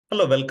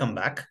Hello, welcome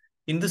back.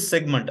 In this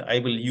segment, I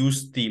will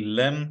use the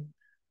LEM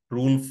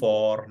rule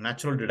for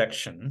natural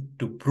deduction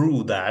to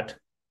prove that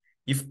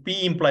if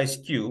P implies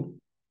Q,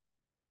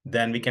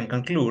 then we can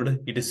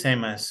conclude it is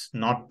same as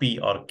not P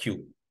or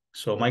Q.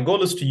 So my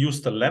goal is to use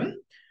the LEM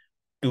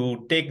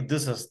to take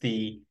this as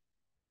the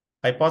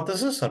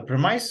hypothesis or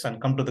premise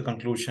and come to the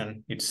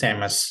conclusion it's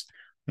same as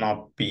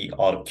not P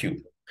or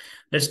Q.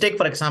 Let's take,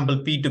 for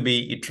example, P to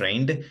be it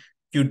rained,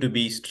 Q to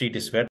be street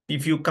is wet.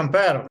 If you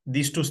compare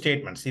these two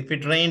statements, if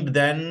it rained,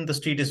 then the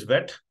street is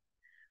wet,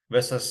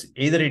 versus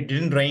either it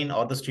didn't rain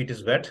or the street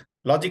is wet.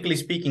 Logically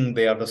speaking,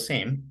 they are the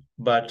same,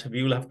 but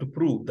we will have to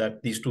prove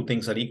that these two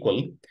things are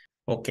equal.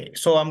 Okay,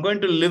 so I'm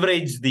going to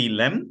leverage the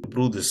LEM to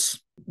prove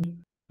this.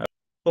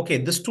 Okay,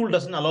 this tool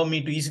doesn't allow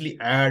me to easily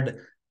add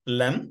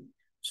LEM.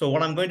 So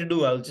what I'm going to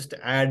do, I'll just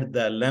add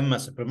the LEM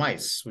as a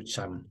premise, which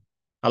I'm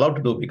allowed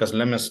to do because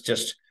LEM is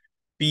just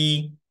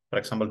P, for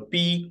example,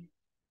 P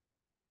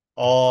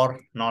or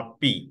not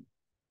P.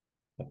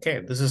 Okay,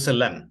 this is a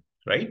LEM,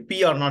 right?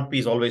 P or not P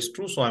is always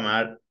true. So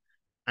I'm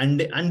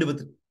and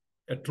with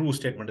a true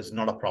statement is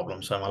not a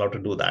problem. So I'm allowed to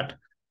do that.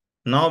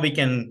 Now we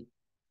can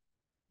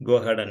go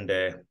ahead and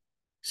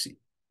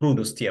prove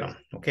this theorem.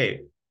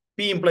 Okay,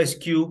 P implies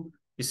Q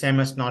is same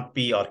as not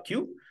P or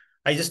Q.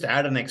 I just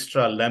add an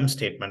extra LEM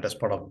statement as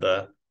part of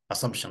the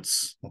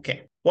assumptions.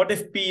 Okay, what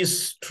if P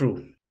is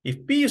true?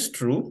 If P is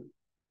true,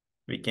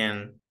 we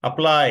can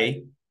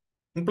apply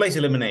implies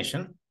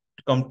elimination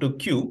to come to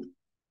Q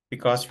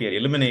because we are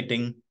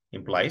eliminating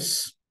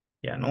implies.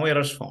 Yeah, no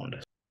errors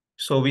found.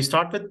 So we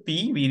start with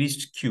P, we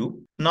reached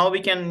Q. Now we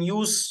can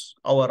use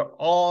our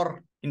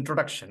OR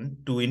introduction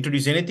to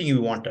introduce anything we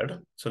wanted.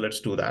 So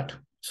let's do that.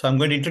 So I'm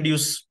going to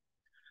introduce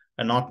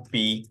a not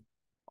P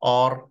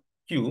or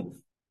Q.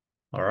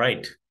 All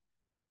right.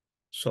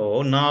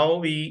 So now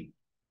we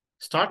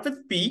start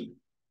with P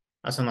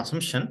as an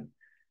assumption.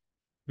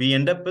 We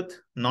end up with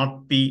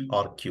not P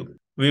or Q.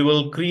 We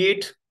will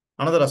create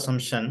another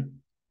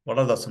assumption. What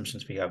are the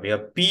assumptions we have? We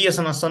have P as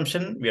an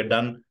assumption. We are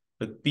done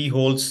with P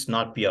holds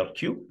not P or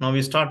Q. Now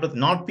we start with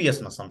not P as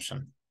an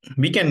assumption.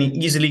 We can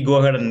easily go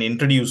ahead and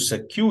introduce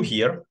a Q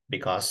here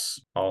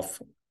because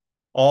of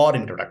OR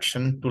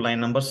introduction to line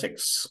number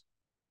 6.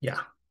 Yeah.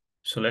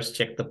 So let's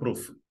check the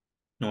proof.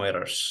 No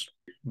errors.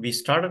 We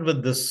started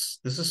with this.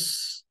 This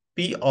is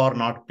P or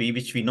not P,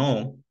 which we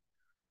know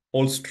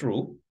holds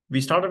true. We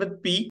started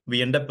with P,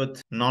 we end up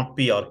with not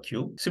P or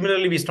Q.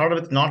 Similarly, we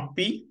started with not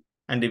P,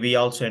 and we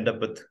also end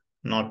up with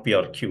not P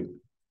or Q.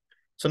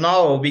 So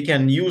now we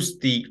can use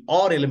the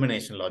OR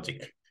elimination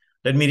logic.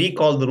 Let me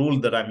recall the rule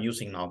that I'm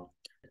using now.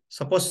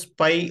 Suppose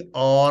pi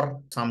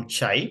or some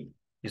chi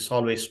is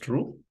always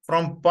true.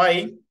 From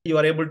pi, you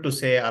are able to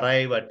say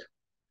arrive at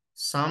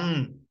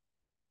some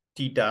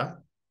theta,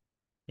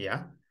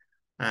 yeah,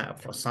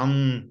 for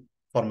some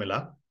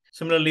formula.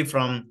 Similarly,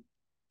 from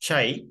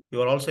chi,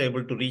 you are also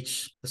able to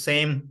reach the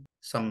same,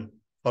 some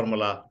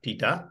formula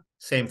theta,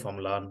 same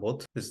formula on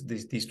both.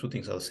 These two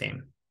things are the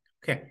same.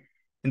 Okay.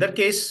 In that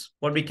case,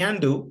 what we can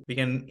do, we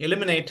can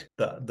eliminate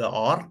the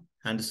OR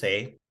and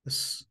say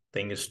this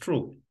thing is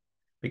true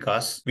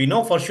because we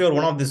know for sure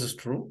one of this is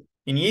true.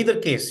 In either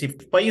case,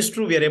 if pi is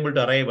true, we are able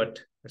to arrive at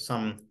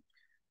some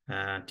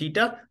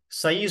theta.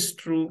 Psi is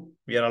true,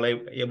 we are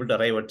able to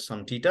arrive at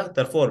some theta.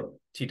 Therefore,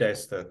 theta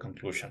is the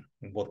conclusion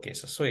in both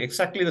cases. So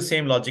exactly the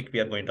same logic we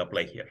are going to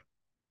apply here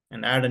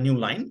and add a new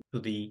line to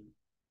the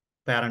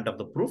parent of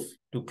the proof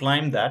to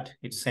claim that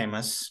it's same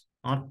as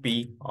not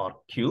P or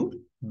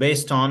Q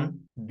based on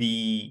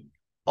the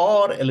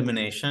OR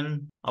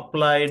elimination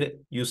applied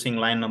using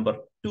line number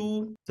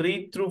 2,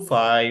 3 through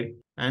 5,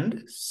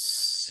 and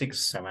 6,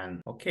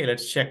 7. Okay,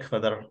 let's check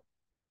whether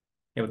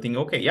everything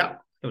okay. Yeah,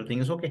 everything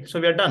is okay. So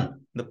we are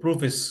done. The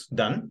proof is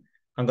done.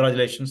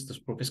 Congratulations, this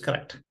proof is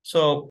correct.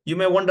 So you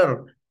may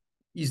wonder,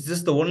 is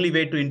this the only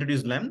way to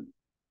introduce LEM?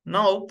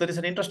 Now, there is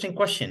an interesting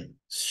question.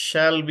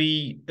 Shall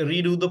we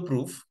redo the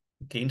proof?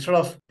 Okay, instead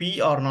of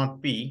P or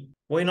not P,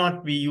 why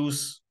not we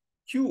use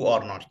Q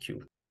or not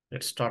Q?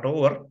 Let's start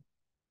over.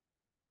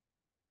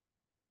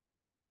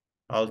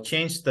 I'll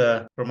change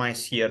the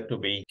premise here to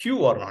be Q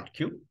or not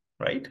Q,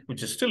 right?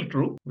 Which is still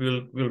true.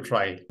 We'll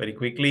try very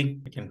quickly.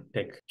 We can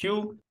take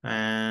Q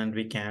and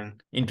we can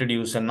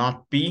introduce a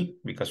not P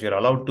because we are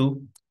allowed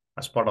to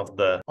as part of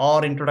the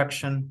OR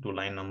introduction to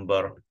line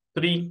number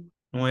 3.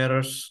 No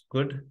errors.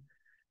 Good.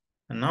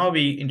 And now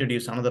we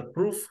introduce another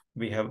proof.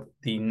 We have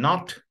the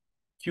not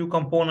Q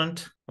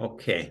component.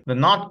 Okay. The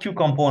not Q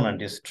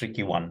component is a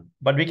tricky one,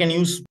 but we can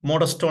use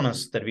modus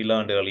tonus that we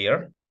learned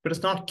earlier. But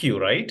it's not Q,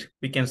 right?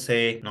 We can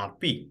say not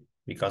P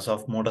because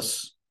of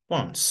modus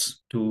ponens.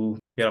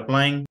 We are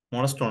applying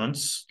modus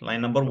tonus,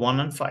 line number 1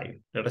 and 5.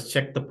 Let us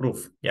check the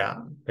proof. Yeah,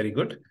 very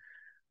good.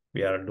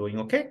 We are doing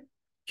okay.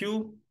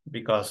 Q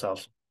because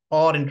of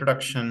OR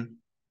introduction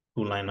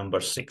to line number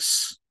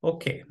 6.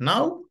 Okay,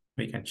 now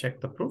we can check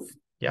the proof.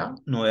 Yeah,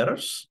 no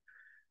errors.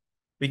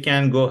 We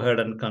can go ahead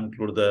and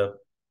conclude the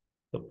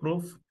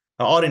proof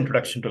or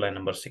introduction to line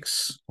number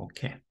 6.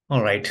 Okay.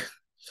 All right.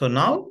 So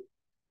now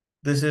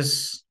this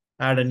is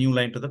add a new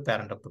line to the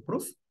parent of the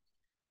proof.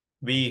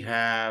 we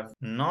have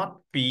not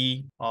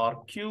P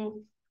or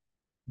Q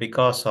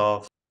because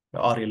of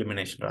or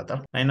elimination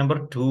rather. Line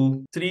number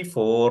 2, 3,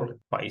 4,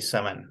 5,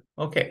 7.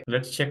 Okay,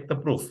 let's check the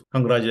proof.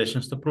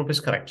 Congratulations, the proof is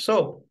correct.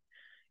 So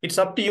it's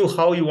up to you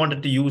how you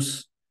wanted to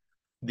use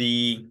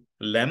the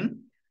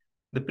LEM.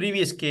 The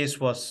previous case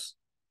was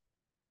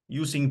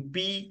using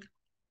P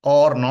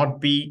or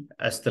not P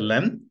as the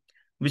LEM,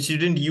 which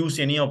didn't use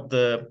any of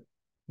the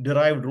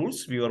derived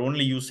rules. We were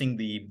only using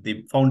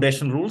the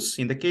foundation rules.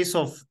 In the case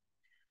of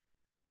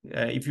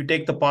if you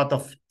take the path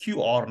of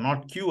Q or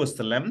not Q as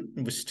the LEM,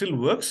 which still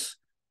works,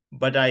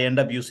 but I end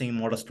up using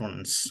modest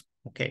ones,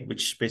 okay,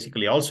 which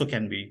basically also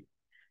can be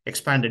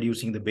expanded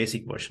using the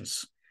basic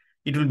versions.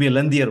 It will be a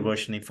lengthier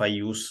version if I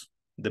use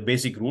the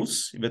basic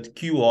rules with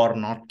Q or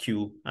not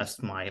Q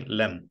as my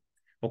LEM.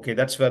 Okay,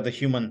 that's where the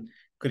human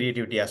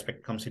creativity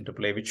aspect comes into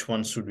play. Which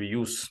ones should we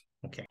use?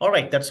 Okay. All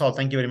right, that's all.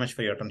 Thank you very much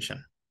for your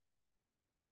attention.